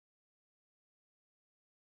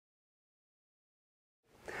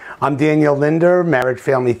I'm Daniel Linder, marriage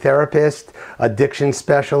family therapist, addiction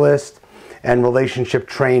specialist, and relationship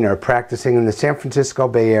trainer practicing in the San Francisco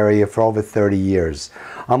Bay Area for over 30 years.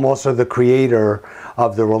 I'm also the creator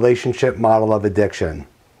of the relationship model of addiction.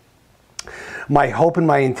 My hope and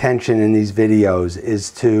my intention in these videos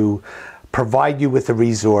is to provide you with a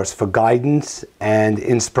resource for guidance and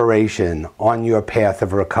inspiration on your path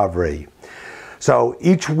of recovery. So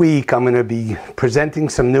each week I'm going to be presenting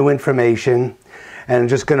some new information, and I'm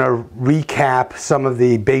just going to recap some of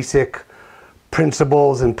the basic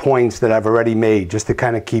principles and points that I've already made, just to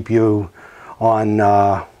kind of keep you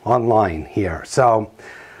online here. So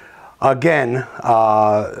again,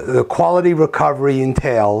 the quality recovery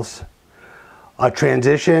entails a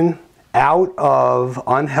transition out of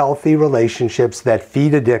unhealthy relationships that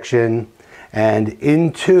feed addiction and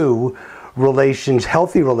into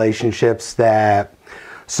healthy relationships that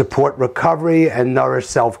support recovery and nourish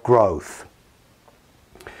self-growth.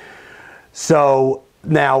 So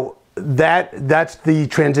now that's the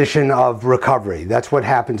transition of recovery. That's what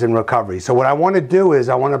happens in recovery. So what I want to do is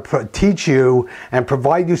I want to teach you and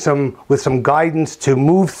provide you with some guidance to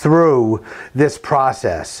move through this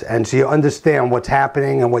process, and so you understand what's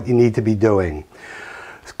happening and what you need to be doing.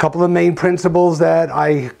 A couple of main principles that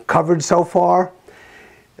I covered so far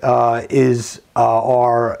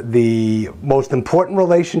are the most important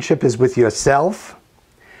relationship is with yourself,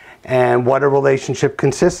 and what a relationship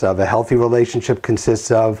consists of. A healthy relationship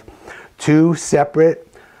consists of two separate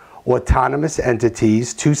autonomous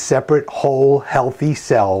entities, two separate whole healthy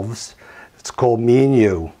selves. It's called me and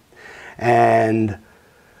you. And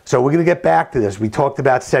so we're going to get back to this. We talked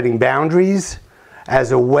about setting boundaries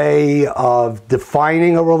as a way of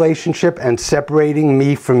defining a relationship and separating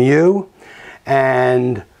me from you.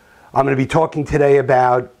 And I'm going to be talking today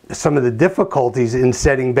about some of the difficulties in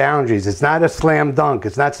setting boundaries. It's not a slam dunk.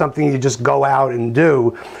 It's not something you just go out and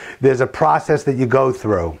do. There's a process that you go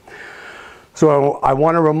through. So I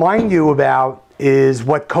want to remind you about is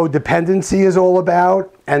what codependency is all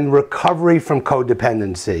about and recovery from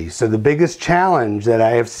codependency. So the biggest challenge that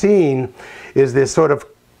I have seen is this sort of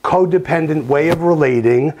codependent way of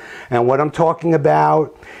relating. And what I'm talking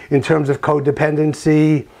about in terms of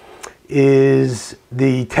codependency is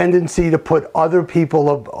the tendency to put other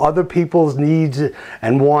people's needs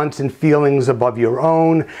and wants and feelings above your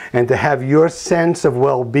own, and to have your sense of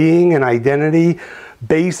well-being and identity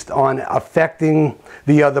based on affecting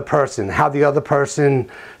the other person, how the other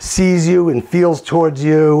person sees you and feels towards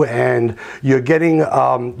you, and you're deriving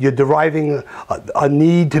a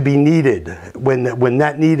need to be needed. When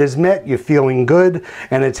that need is met, you're feeling good,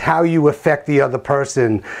 and it's how you affect the other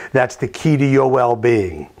person that's the key to your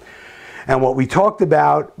well-being. And what we talked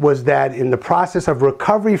about was that in the process of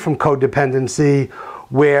recovery from codependency,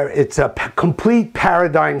 where it's a complete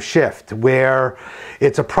paradigm shift, where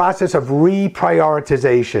it's a process of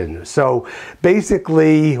reprioritization. So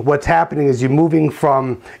basically what's happening is you're moving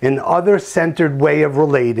from an other-centered way of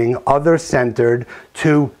relating, other-centered,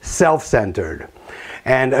 to self-centered.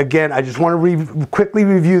 And again, I just want to quickly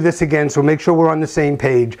review this again, so make sure we're on the same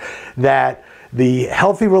page, that the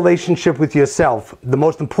healthy relationship with yourself, the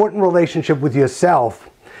most important relationship with yourself,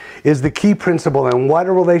 is the key principle. And what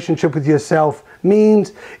a relationship with yourself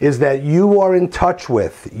means is that you are in touch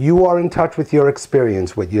with your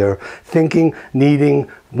experience, what you're thinking, needing,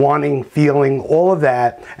 wanting, feeling, all of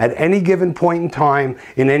that at any given point in time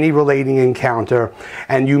in any relating encounter,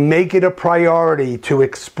 and you make it a priority to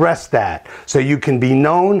express that so you can be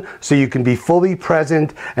known, so you can be fully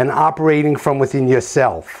present and operating from within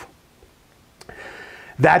yourself.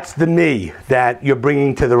 That's the me that you're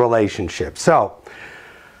bringing to the relationship. So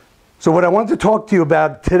what I want to talk to you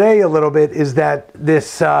about today a little bit is that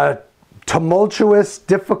this tumultuous,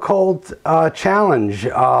 difficult challenge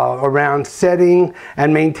around setting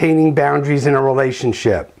and maintaining boundaries in a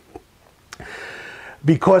relationship.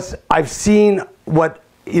 Because I've seen when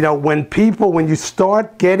you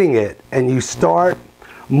start getting it and you start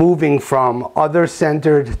moving from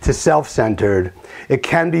other-centered to self-centered, it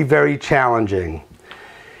can be very challenging.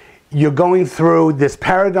 You're going through this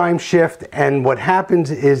paradigm shift, and what happens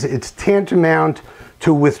is it's tantamount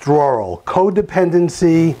to withdrawal.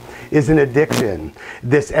 Codependency is an addiction.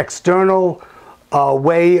 This external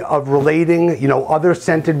way of relating,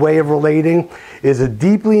 other-centered way of relating, is a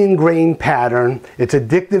deeply ingrained pattern. It's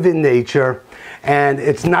addictive in nature, and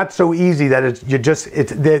it's not so easy that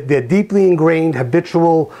they're deeply ingrained,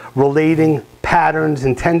 habitual relating patterns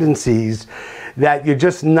and tendencies that you're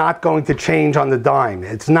just not going to change on the dime.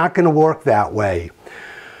 It's not going to work that way.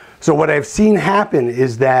 So what I've seen happen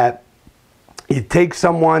is that you take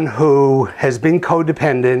someone who has been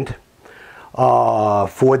codependent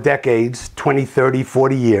for decades, 20, 30,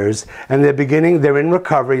 40 years, and they're in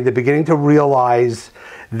recovery, they're beginning to realize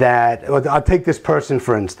that, I'll take this person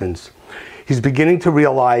for instance, he's beginning to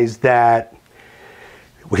realize that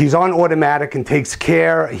he's on automatic and takes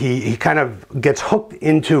care, he kind of gets hooked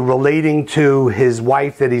into relating to his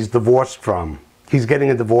wife that he's divorced from. He's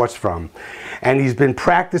getting a divorce from. And he's been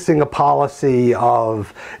practicing a policy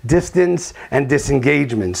of distance and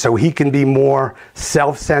disengagement so he can be more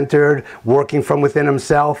self-centered, working from within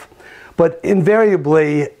himself. But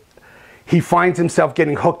invariably, he finds himself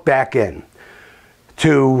getting hooked back in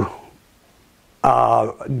to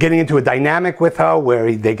getting into a dynamic with her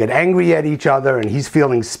where they get angry at each other and he's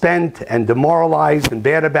feeling spent and demoralized and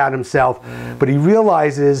bad about himself. But he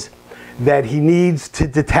realizes that he needs to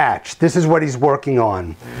detach. This is what he's working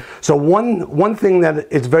on. So one thing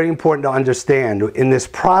that is very important to understand in this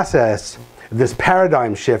process, this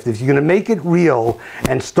paradigm shift, if you're going to make it real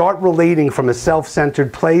and start relating from a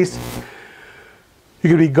self-centered place,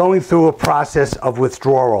 you're going to be going through a process of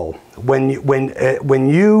withdrawal. When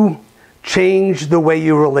you change the way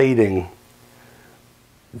you're relating,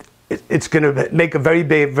 it's going to make a very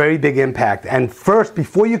big impact. And first,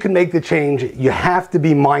 before you can make the change, you have to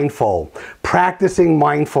be mindful, practicing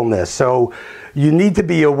mindfulness. So you need to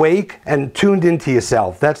be awake and tuned into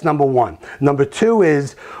yourself. That's number one. Number two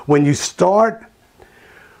is when you start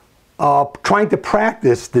trying to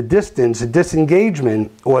practice the distance, the disengagement,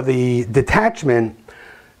 or the detachment,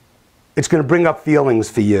 it's going to bring up feelings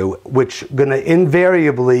for you, which are going to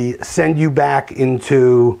invariably send you back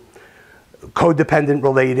into codependent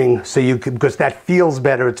relating, so you can, because that feels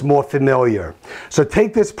better, it's more familiar. So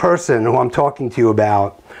take this person who I'm talking to you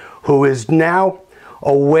about, who is now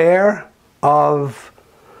aware of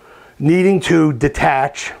needing to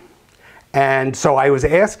detach. And so I was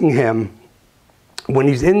asking him, when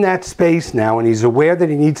he's in that space now and he's aware that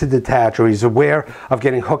he needs to detach, or he's aware of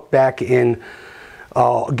getting hooked back in,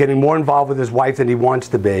 getting more involved with his wife than he wants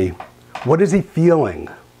to be, what is he feeling?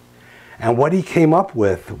 And what he came up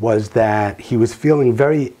with was that he was feeling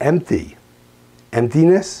very empty.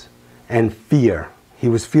 Emptiness and fear. He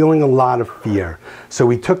was feeling a lot of fear. So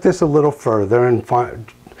we took this a little further and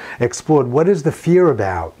explored, what is the fear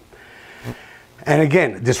about? And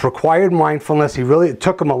again, this required mindfulness. It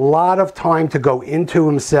took him a lot of time to go into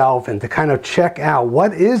himself and to kind of check out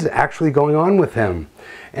what is actually going on with him.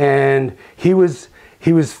 And he was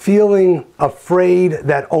feeling afraid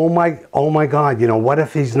that, oh my God, what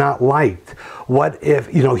if he's not liked? What if,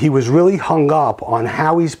 he was really hung up on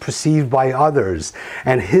how he's perceived by others,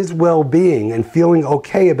 and his well-being and feeling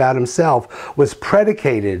okay about himself was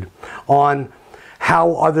predicated on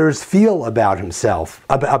how others feel about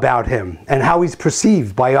him, and how he's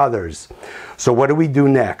perceived by others. So what do we do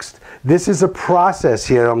next? This is a process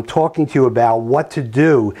here. I'm talking to you about what to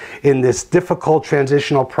do in this difficult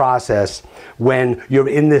transitional process when you're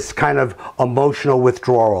in this kind of emotional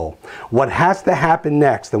withdrawal. What has to happen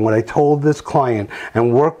next, and what I told this client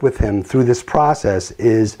and worked with him through this process,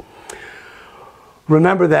 is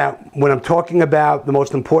remember that when I'm talking about the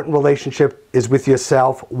most important relationship is with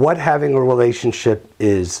yourself, what having a relationship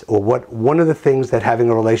is, or what one of the things that having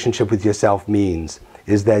a relationship with yourself means,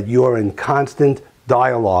 is that you're in constant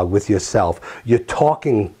dialogue with yourself. You're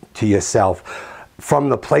talking to yourself from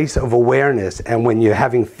the place of awareness, and when you're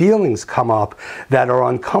having feelings come up that are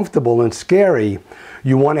uncomfortable and scary,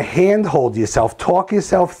 you want to handhold yourself, talk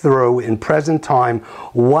yourself through in present time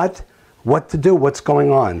what to do, what's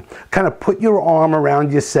going on. Kind of put your arm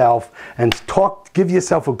around yourself and give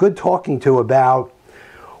yourself a good talking to about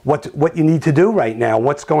what you need to do right now,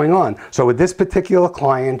 what's going on. So with this particular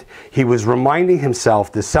client, he was reminding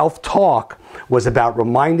himself, the self-talk was about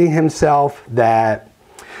reminding himself that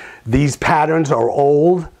these patterns are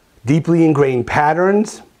old, deeply ingrained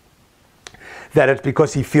patterns, that it's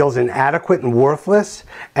because he feels inadequate and worthless,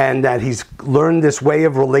 and that he's learned this way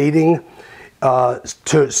of relating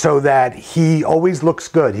so that he always looks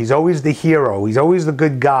good. He's always the hero. He's always the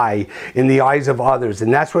good guy in the eyes of others,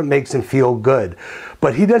 and that's what makes him feel good.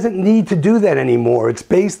 But he doesn't need to do that anymore. It's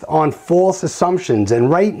based on false assumptions.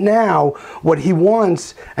 And right now, what he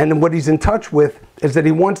wants and what he's in touch with is that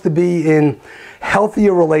he wants to be in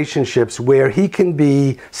healthier relationships where he can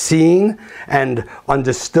be seen and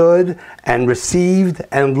understood and received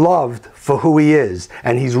and loved for who he is.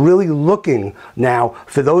 And he's really looking now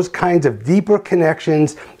for those kinds of deeper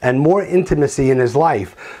connections and more intimacy in his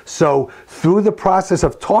life. So through the process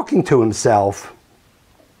of talking to himself,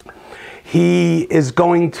 he is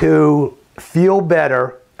going to feel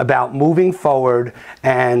better about moving forward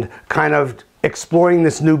and kind of exploring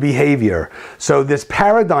this new behavior. So this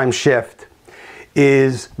paradigm shift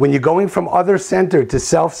is when you're going from other-centered to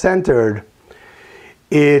self-centered,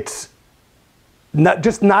 it's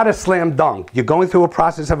not a slam dunk. You're going through a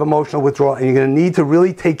process of emotional withdrawal, and you're going to need to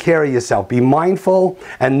really take care of yourself. Be mindful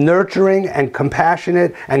and nurturing and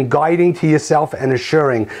compassionate and guiding to yourself and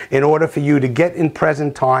assuring in order for you to get in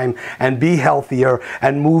present time and be healthier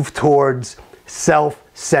and move towards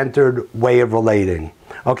self-centered way of relating.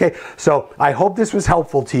 Okay, so I hope this was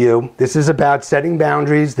helpful to you. This is about setting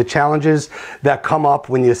boundaries, the challenges that come up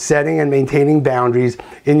when you're setting and maintaining boundaries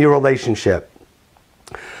in your relationship.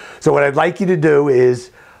 So what I'd like you to do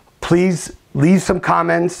is please leave some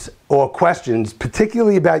comments or questions,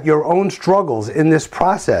 particularly about your own struggles in this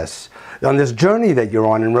process, on this journey that you're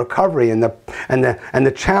on in recovery, and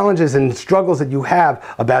the challenges and struggles that you have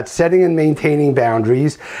about setting and maintaining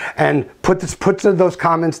boundaries, and put those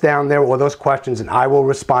comments down there or those questions, and I will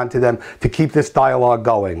respond to them to keep this dialogue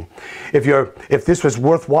going. If this was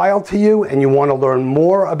worthwhile to you and you want to learn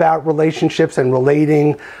more about relationships and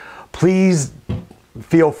relating, please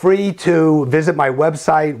feel free to visit my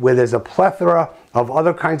website, where there's a plethora of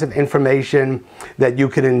other kinds of information that you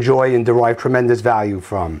can enjoy and derive tremendous value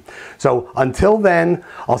from. So until then,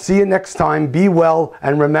 I'll see you next time. Be well,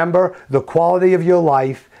 and remember, the quality of your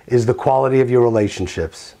life is the quality of your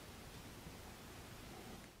relationships.